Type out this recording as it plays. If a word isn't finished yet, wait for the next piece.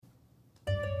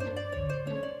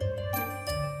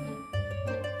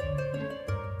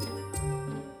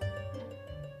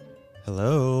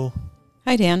Hello.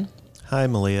 Hi, Dan. Hi,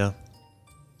 Maleah.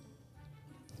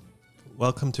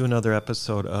 Welcome to another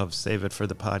episode of Save It for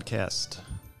the Podcast.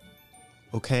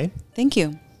 Okay? Thank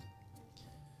you.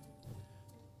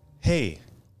 Hey.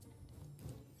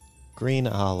 Green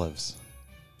olives.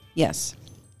 Yes.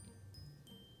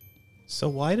 So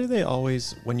why do they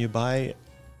always, when you buy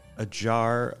a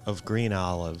jar of green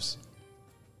olives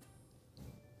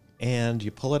and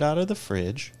you pull it out of the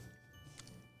fridge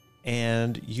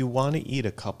and you want to eat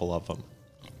a couple of them,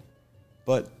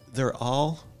 but they're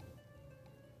all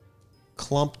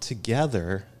clumped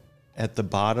together at the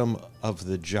bottom of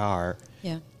the jar.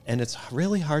 Yeah. And it's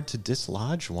really hard to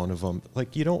dislodge one of them.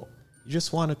 Like you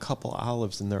just want a couple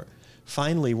olives in there.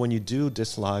 Finally, when you do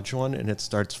dislodge one and it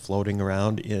starts floating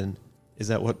around in, is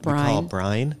that what we call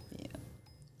brine? Yeah.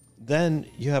 Then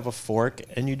you have a fork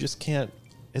and you just can't,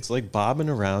 it's like bobbing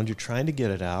around. You're trying to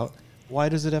get it out. Why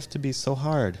does it have to be so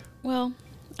hard? Well,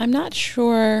 I'm not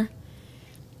sure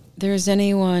there's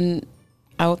anyone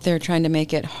out there trying to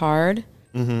make it hard,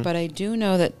 but I do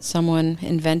know that someone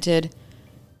invented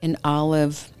an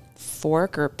olive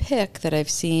fork or pick that I've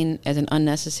seen as an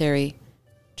unnecessary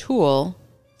tool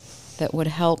that would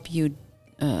help you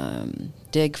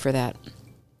dig for that.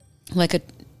 Like a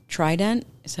trident,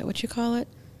 is that what you call it?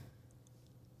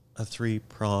 A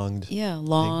three-pronged. Yeah,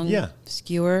 long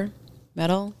skewer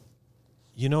metal.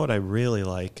 You know what I really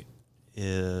like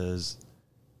is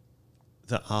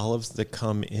the olives that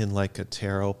come in like a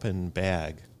tear-open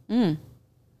bag.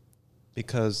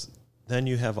 Because then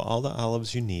you have all the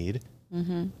olives you need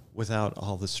without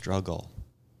all the struggle.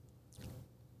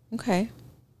 Okay.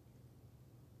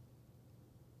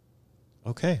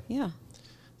 Okay. Yeah.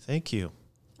 Thank you.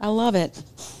 I love it.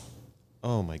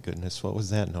 Oh my goodness, what was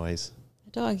that noise?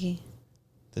 The doggy.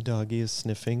 The doggy is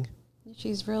sniffing.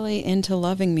 She's really into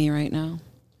loving me right now.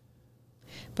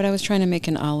 But I was trying to make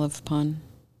an olive pun.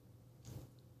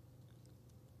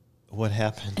 What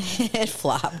happened? It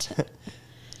flopped.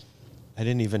 I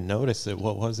didn't even notice it.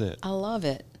 What was it? I love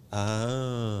it.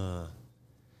 That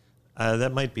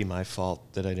might be my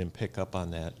fault that I didn't pick up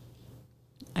on that.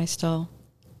 I still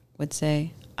would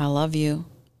say, I love you.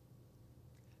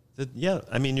 Yeah,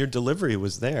 I mean, your delivery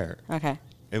was there. Okay.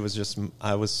 It was just,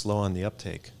 I was slow on the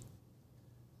uptake.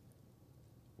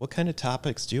 What kind of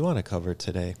topics do you want to cover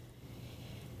today?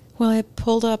 Well, I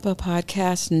pulled up a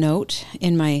podcast note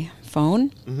in my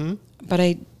phone, but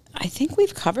I think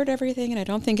we've covered everything, and I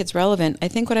don't think it's relevant. I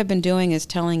think what I've been doing is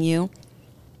telling you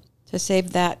to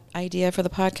save that idea for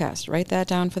the podcast. Write that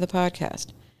down for the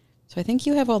podcast. So I think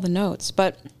you have all the notes,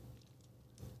 but...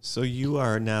 So you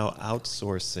are now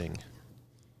outsourcing.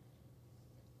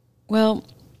 Well,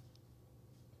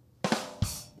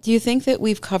 do you think that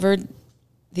we've covered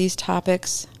these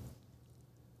topics?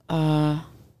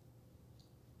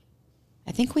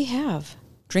 I think we have.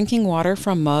 Drinking water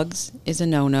from mugs is a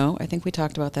no-no. I think we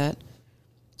talked about that.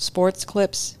 Sports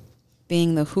clips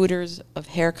being the Hooters of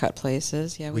haircut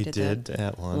places. Yeah, we did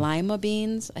that one. Lima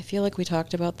beans. I feel like we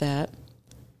talked about that.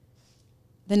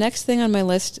 The next thing on my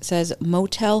list says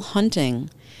motel hunting,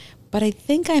 but I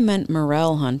think I meant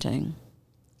morel hunting.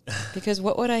 Because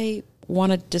what would I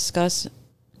want to discuss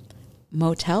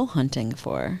motel hunting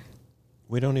for?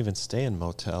 We don't even stay in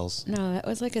motels. No, that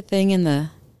was like a thing in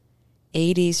the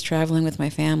 80s traveling with my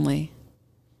family.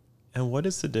 And what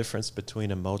is the difference between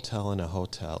a motel and a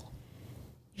hotel?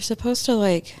 You're supposed to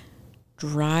like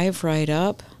drive right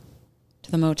up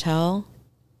to the motel,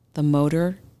 the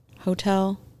motor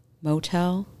hotel,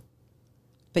 motel,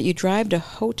 but you drive to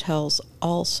hotels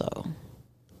also.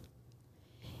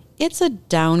 It's a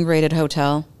downgraded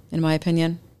hotel, in my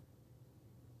opinion.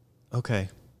 Okay.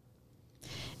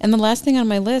 And the last thing on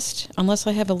my list, unless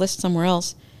I have a list somewhere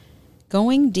else,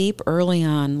 going deep early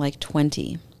on, like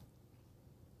 20.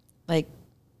 Like,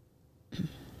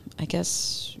 I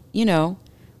guess, we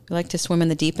like to swim in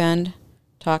the deep end,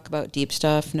 talk about deep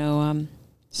stuff, no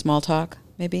small talk,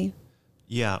 maybe.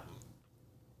 Yeah.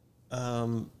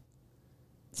 Some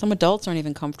adults aren't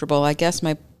even comfortable. I guess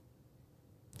I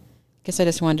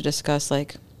just wanted to discuss,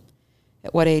 like,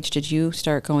 at what age did you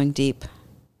start going deep?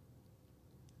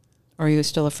 Or are you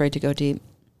still afraid to go deep?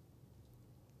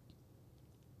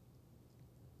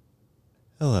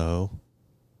 Hello.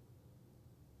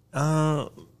 I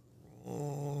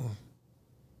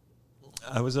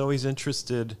was always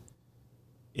interested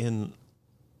in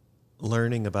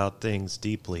learning about things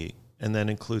deeply, and that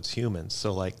includes humans.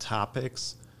 So like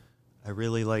topics, I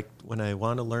really like when I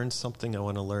want to learn something, I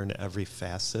want to learn every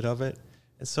facet of it.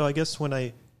 And so I guess when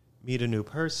I meet a new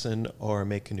person or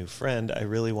make a new friend, I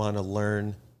really want to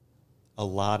learn a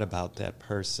lot about that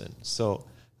person. So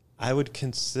I would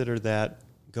consider that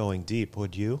going deep,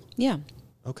 would you? Yeah.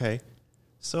 Okay.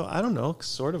 So I don't know,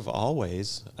 sort of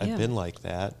always I've been like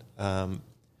that.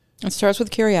 It starts with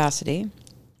curiosity.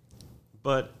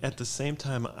 But at the same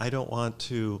time, I don't want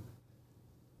to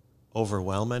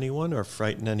overwhelm anyone or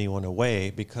frighten anyone away,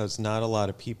 because not a lot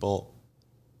of people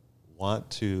want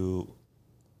to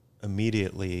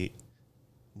immediately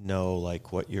know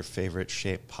like what your favorite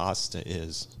shaped pasta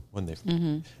is when they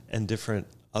and different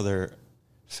other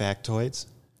factoids.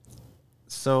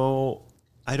 So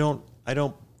I don't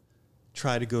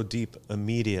try to go deep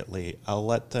immediately. I'll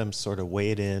let them sort of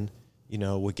wade in,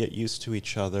 we get used to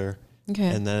each other,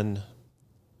 and then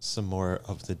some more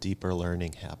of the deeper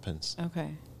learning happens.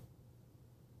 Okay.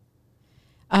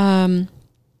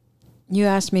 You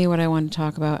asked me what I wanted to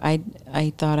talk about.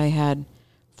 I thought I had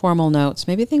formal notes.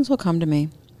 Maybe things will come to me.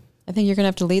 I think you're going to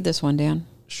have to lead this one, Dan.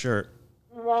 Sure.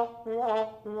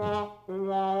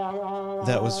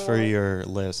 That was for your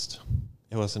list.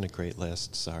 It wasn't a great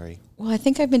list, sorry. Well, I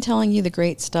think I've been telling you the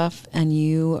great stuff, and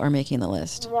you are making the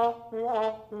list.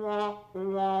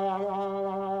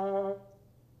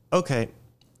 Okay.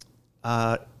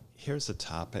 Here's a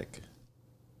topic.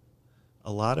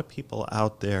 A lot of people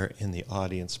out there in the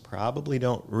audience probably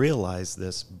don't realize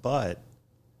this, but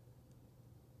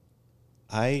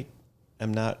I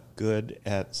am not good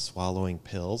at swallowing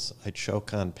pills. I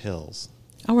choke on pills.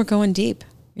 Oh, we're going deep.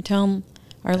 You're telling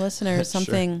our listeners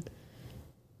something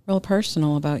real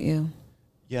personal about you.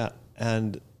 Yeah,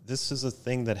 and this is a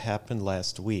thing that happened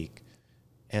last week,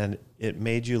 and it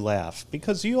made you laugh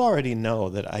because you already know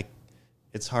that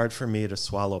it's hard for me to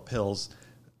swallow pills.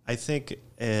 I think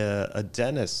a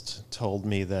dentist told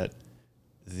me that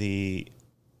the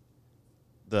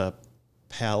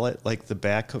palate, like the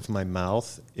back of my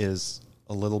mouth, is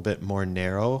a little bit more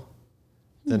narrow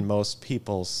than most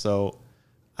people. So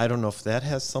I don't know if that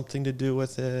has something to do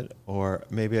with it, or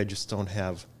maybe I just don't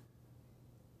have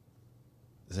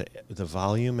the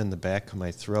volume in the back of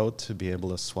my throat to be able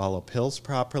to swallow pills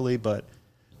properly. But,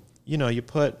 you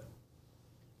put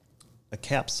a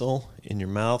capsule in your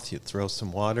mouth, you throw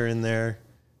some water in there,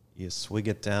 you swig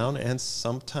it down, and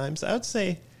sometimes, I would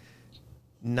say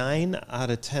 9 out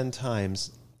of 10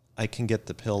 times, I can get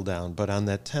the pill down. But on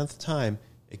that 10th time,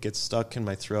 it gets stuck in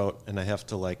my throat, and I have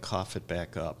to, cough it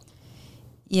back up.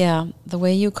 Yeah, the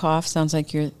way you cough sounds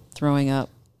like you're throwing up.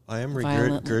 I am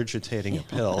regurgitating a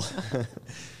pill.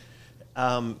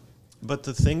 But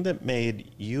the thing that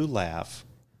made you laugh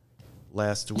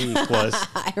last week was...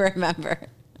 I remember.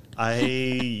 I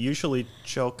usually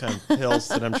choke on pills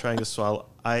that I'm trying to swallow.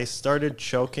 I started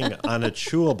choking on a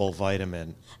chewable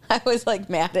vitamin. I was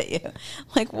mad at you.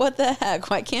 What the heck?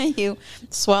 Why can't you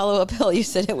swallow a pill? You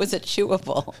said it was a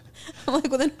chewable. I'm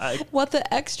well, then what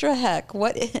the extra heck?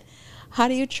 How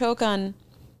do you choke on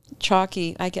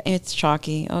chalky? It's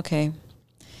chalky. Okay.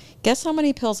 Guess how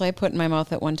many pills I put in my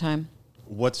mouth at one time?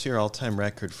 What's your all-time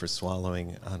record for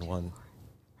swallowing on one?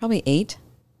 Probably 8.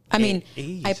 I mean,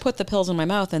 8. I put the pills in my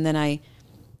mouth and then I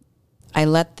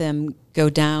let them go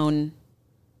down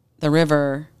the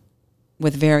river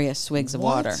with various swigs of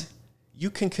water. You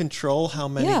can control how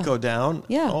many go down?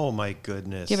 Yeah. Oh, my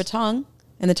goodness. You have a tongue,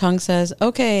 and the tongue says,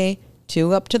 okay,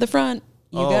 2 up to the front.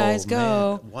 You guys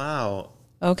go. Man. Wow.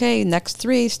 Okay, next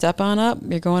 3, step on up.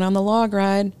 You're going on the log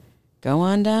ride. Go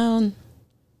on down.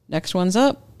 Next one's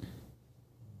up.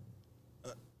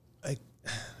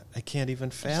 I can't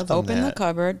even fathom Just open the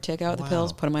cupboard, take out the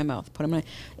pills, put them in my mouth.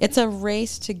 It's a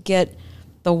race to get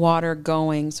the water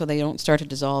going so they don't start to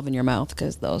dissolve in your mouth,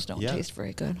 because those don't taste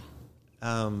very good.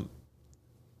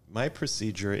 My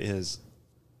procedure is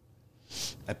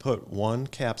I put 1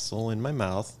 capsule in my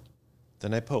mouth,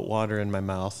 then I put water in my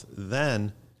mouth,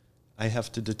 then I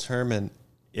have to determine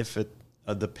if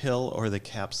the pill or the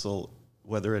capsule,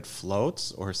 whether it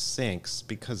floats or sinks,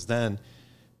 because then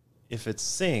if it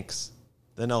sinks,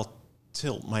 then I'll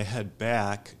tilt my head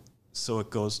back so it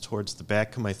goes towards the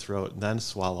back of my throat and then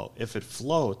swallow. If it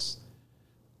floats,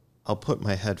 I'll put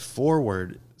my head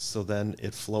forward so then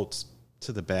it floats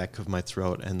to the back of my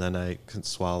throat and then I can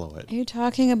swallow it. Are you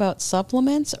talking about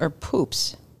supplements or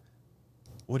poops?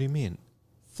 What do you mean?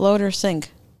 Float or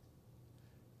sink.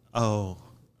 Oh,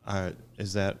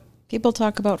 is that... People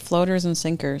talk about floaters and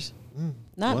sinkers.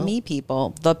 Not me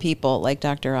people, the people like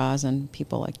Dr. Oz and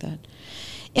people like that.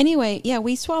 Anyway, yeah,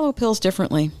 we swallow pills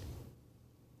differently.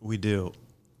 We do.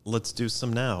 Let's do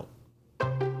some now.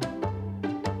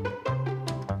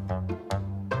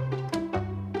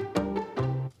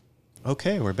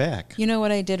 Okay, we're back. You know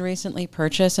what I did recently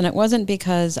purchase? And it wasn't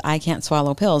because I can't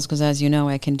swallow pills, because as you know,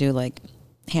 I can do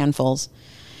handfuls.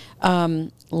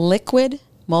 Liquid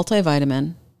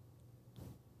multivitamin.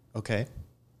 Okay.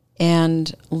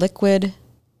 And liquid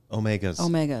Omegas.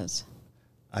 Omegas.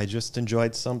 I just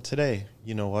enjoyed some today.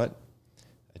 You know what?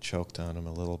 I choked on them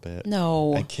a little bit.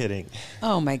 No. I'm kidding.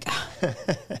 Oh, my God.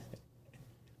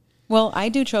 Well, I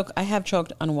do choke. I have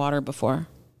choked on water before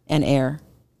and air.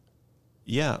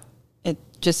 Yeah. It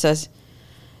just says,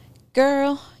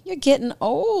 girl, you're getting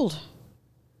old.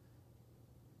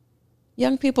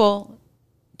 Young people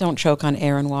don't choke on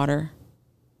air and water.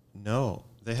 No.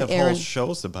 They have air whole and-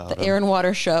 shows about The them. air and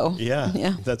water show. Yeah.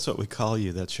 Yeah. That's what we call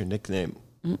you. That's your nickname.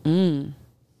 Mm-mm.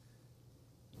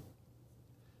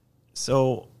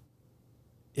 So,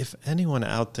 if anyone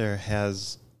out there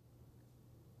has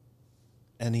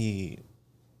any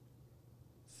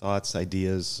thoughts,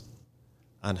 ideas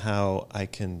on how I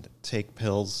can take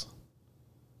pills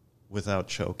without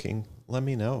choking, let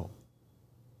me know.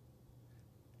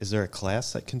 Is there a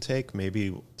class I can take?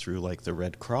 Maybe through like the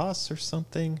Red Cross or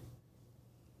something?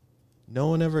 No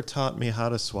one ever taught me how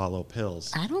to swallow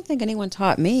pills. I don't think anyone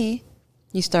taught me.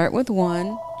 You start with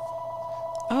one.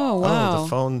 Oh, wow. Oh, the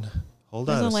phone. Hold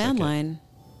There's on a second. landline.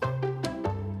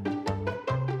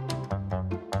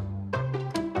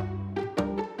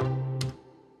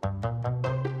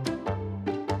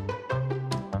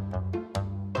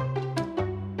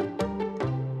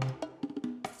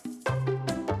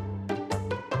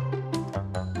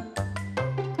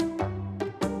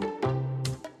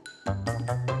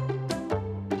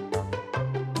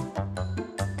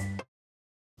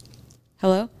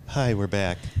 Hello? Hi, we're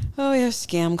back. Oh, yeah,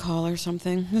 scam call or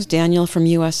something. It was Daniel from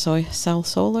US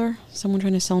Solar. Someone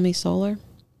trying to sell me solar.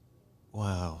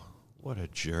 Wow, what a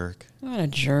jerk. What a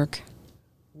jerk.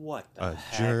 What the A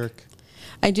heck? jerk.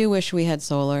 I do wish we had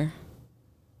solar.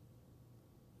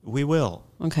 We will.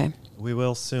 Okay. We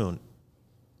will soon.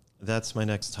 That's my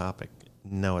next topic.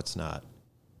 No, it's not.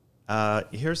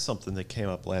 Here's something that came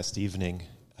up last evening.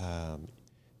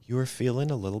 You were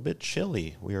feeling a little bit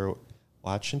chilly. We were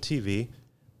watching TV,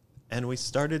 and we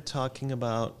started talking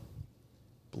about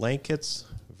blankets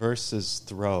versus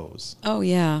throws. Oh,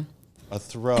 yeah. A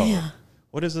throw. Yeah.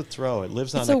 What is a throw? It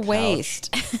lives It's on a a couch.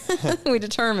 waste. We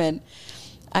determined.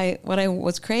 What I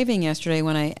was craving yesterday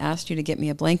when I asked you to get me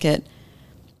a blanket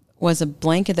was a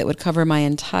blanket that would cover my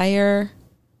entire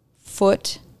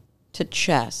foot to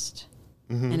chest.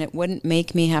 Mm-hmm. And it wouldn't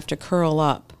make me have to curl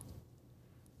up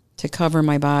to cover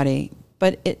my body.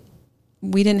 But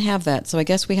we didn't have that, so I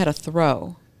guess we had a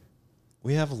throw.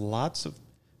 We have lots of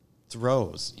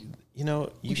throws. You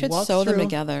know, you We should walk sew them through-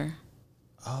 together.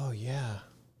 Oh, yeah.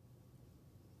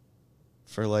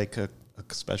 For like a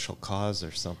special cause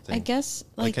or something. I guess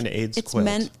Like an AIDS it's quilt.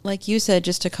 meant, like you said,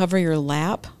 just to cover your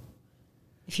lap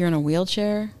if you're in a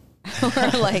wheelchair, or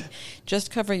like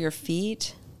just cover your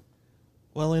feet.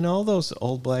 Well, in all those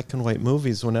old black and white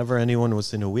movies, whenever anyone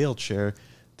was in a wheelchair,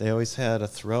 they always had a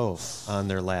throw on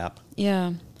their lap.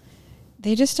 Yeah,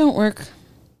 they just don't work.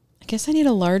 I guess I need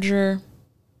a larger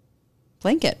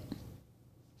blanket.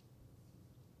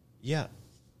 Yeah.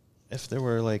 If there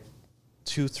were like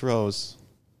two throws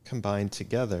combined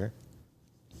together.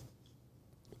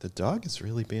 The dog is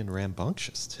really being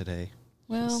rambunctious today.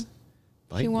 Well, She's she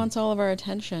biting. wants all of our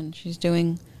attention. She's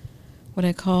doing what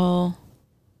I call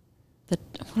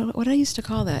what I used to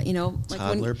call that, you know, like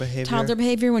Toddler behavior? Toddler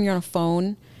behavior when you're on a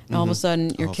phone and all of a sudden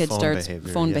your Oh, kid phone starts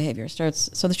behavior, phone yeah. behavior starts.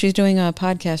 So she's doing a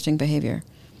podcasting behavior.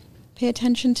 Pay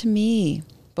attention to me.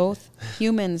 Both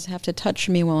humans have to touch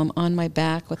me while I'm on my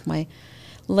back with my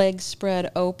legs spread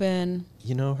open.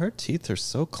 You know, her teeth are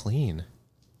so clean.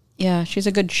 Yeah, she's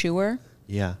a good chewer.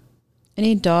 Yeah.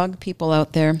 Any dog people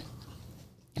out there?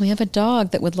 We have a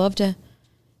dog that would love to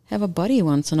have a buddy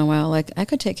once in a while. Like, I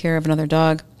could take care of another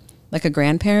dog, like a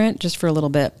grandparent, just for a little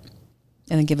bit,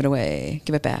 and then give it away,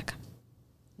 give it back.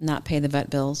 Not pay the vet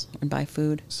bills and buy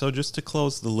food. So just to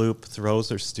close the loop,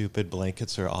 throws are stupid,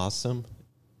 blankets are awesome.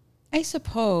 I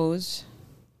suppose.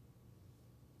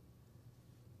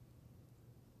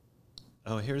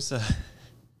 Oh,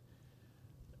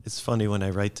 it's funny when I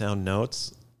write down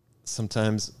notes.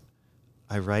 Sometimes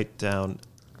I write down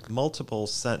multiple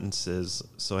sentences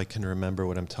so I can remember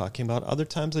what I'm talking about. Other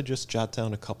times I just jot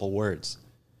down a couple words.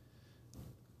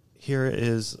 Here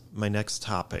is my next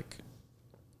topic.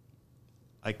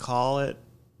 I call it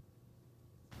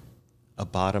a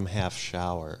bottom half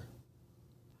shower.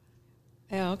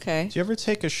 Yeah, okay. Do you ever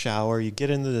take a shower? You get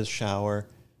into the shower,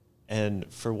 and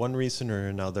for one reason or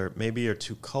another, maybe you're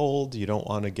too cold, you don't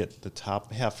want to get the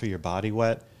top half of your body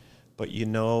wet, but you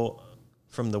know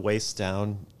from the waist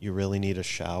down you really need a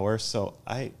shower. So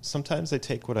sometimes I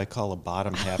take what I call a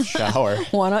bottom half shower.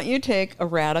 Why don't you take a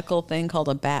radical thing called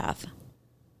a bath?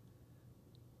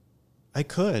 I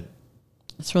could,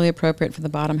 It's really appropriate for the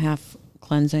bottom half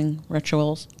cleansing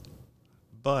rituals.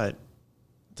 but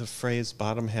the phrase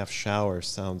bottom half shower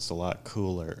sounds a lot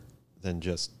cooler than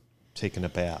just taking a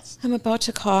bath. I'm about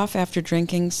to cough after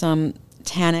drinking some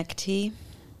tannic tea.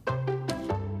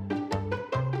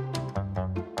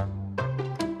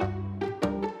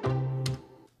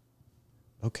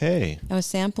 Okay. I was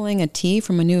sampling a tea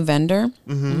from a new vendor.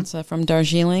 It's from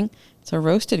Darjeeling. It's a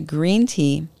roasted green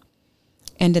tea,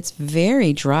 and it's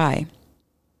very dry.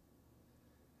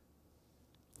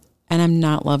 And I'm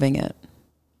not loving it.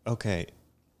 Okay.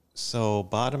 So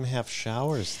bottom half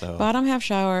showers, though. Bottom half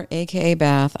shower, a.k.a.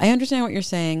 bath. I understand what you're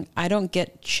saying. I don't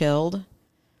get chilled.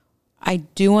 I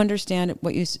do understand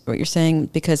what you're saying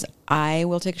because I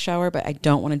will take a shower, but I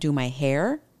don't want to do my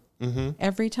hair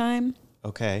every time.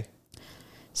 Okay.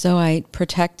 So I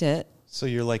protect it. So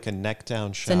you're like a neck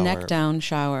down shower. It's a neck down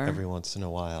shower. Every once in a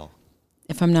while.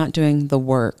 If I'm not doing the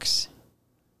works.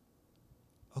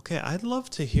 Okay, I'd love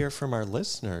to hear from our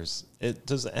listeners.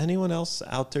 Does anyone else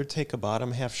out there take a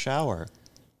bottom half shower?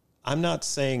 I'm not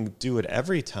saying do it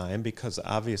every time because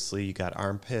obviously you got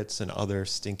armpits and other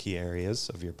stinky areas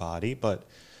of your body, but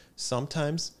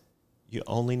sometimes you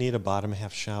only need a bottom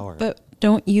half shower. But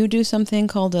don't you do something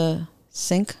called a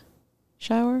sink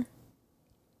shower?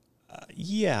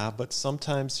 Yeah, but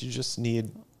sometimes you just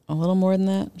need a little more than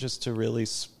that, just to really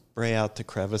spray out the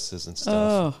crevices and stuff.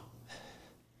 Oh,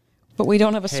 but we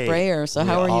don't have a sprayer, so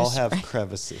how are you? We all have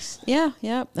crevices. Yeah.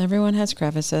 Everyone has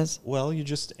crevices. Well, you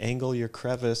just angle your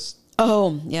crevice.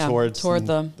 Oh, yeah, toward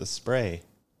the spray.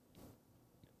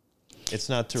 It's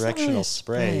not directional really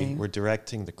spray. We're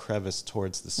directing the crevice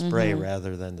towards the spray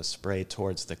rather than the spray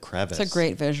towards the crevice. It's a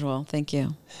great visual. Thank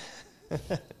you.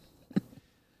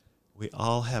 We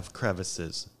all have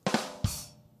crevices.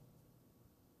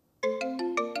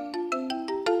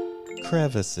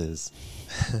 Crevices.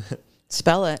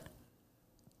 Spell it.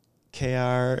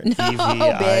 Krevice.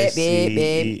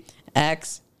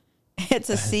 X. It's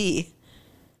a C.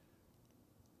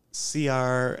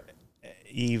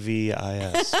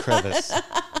 Crevis. Crevice.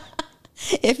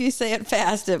 If you say it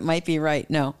fast, it might be right.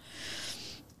 No.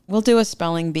 We'll do a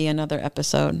spelling bee another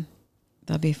episode.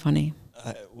 That'd be funny.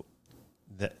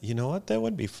 You know what? That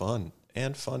would be fun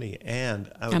and funny.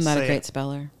 And I'm not a great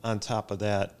speller. On top of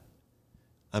that,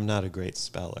 I'm not a great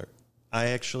speller. I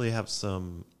actually have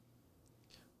some,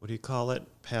 what do you call it?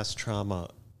 Past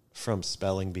trauma from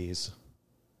spelling bees.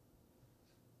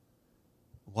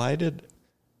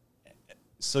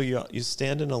 So you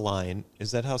stand in a line.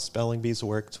 Is that how spelling bees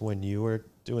worked when you were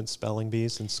doing spelling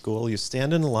bees in school? You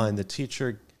stand in a line. The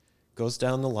teacher goes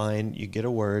down the line. You get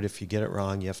a word. If you get it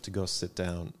wrong, you have to go sit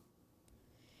down.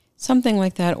 Something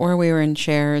like that. Or we were in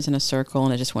chairs in a circle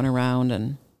and it just went around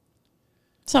and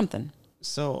something.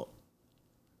 So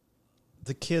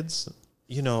the kids,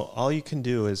 all you can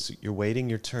do is you're waiting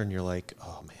your turn. You're like,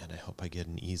 oh, man, I hope I get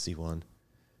an easy one.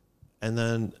 And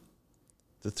then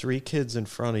the three kids in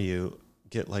front of you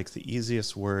get like the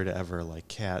easiest word ever, like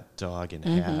cat, dog, and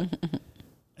hat.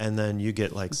 And then you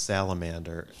get like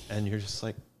salamander. And you're just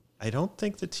like, I don't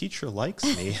think the teacher likes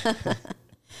me.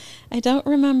 I don't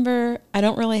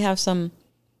really have some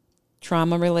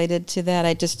trauma related to that.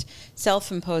 I just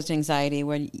self-imposed anxiety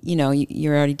when,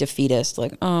 you're already defeatist.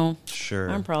 Like, oh, sure,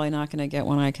 I'm probably not going to get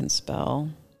one I can spell.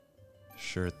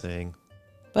 Sure thing.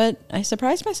 But I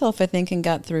surprised myself, I think, and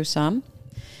got through some.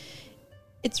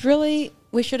 It's really,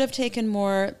 we should have taken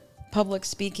more public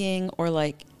speaking or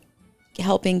like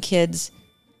helping kids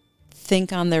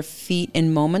think on their feet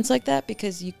in moments like that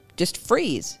because you just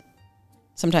freeze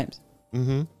sometimes.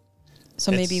 Mm-hmm.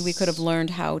 So maybe we could have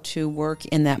learned how to work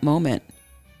in that moment.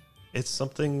 It's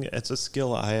a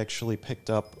skill I actually picked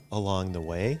up along the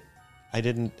way. I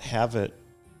didn't have it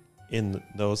in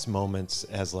those moments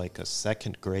as like a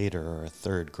second grader or a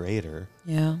third grader.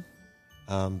 Yeah.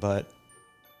 But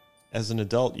as an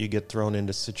adult, you get thrown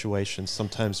into situations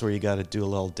sometimes where you got to do a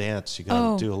little dance. You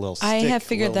got to do a little stick. I have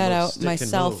figured that out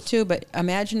myself too, but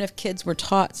imagine if kids were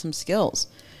taught some skills.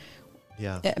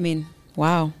 Yeah. I mean,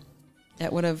 wow. I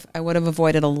would have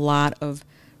avoided a lot of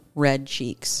red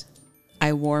cheeks.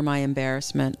 I wore my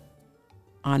embarrassment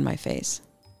on my face.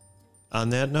 On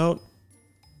that note,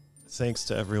 thanks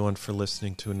to everyone for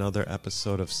listening to another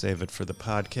episode of Save It for the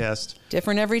Podcast.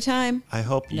 Different every time. I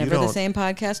hope you don't... Never the same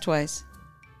podcast twice.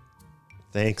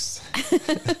 Thanks.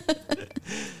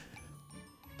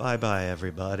 Bye-bye,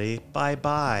 everybody.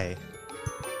 Bye-bye.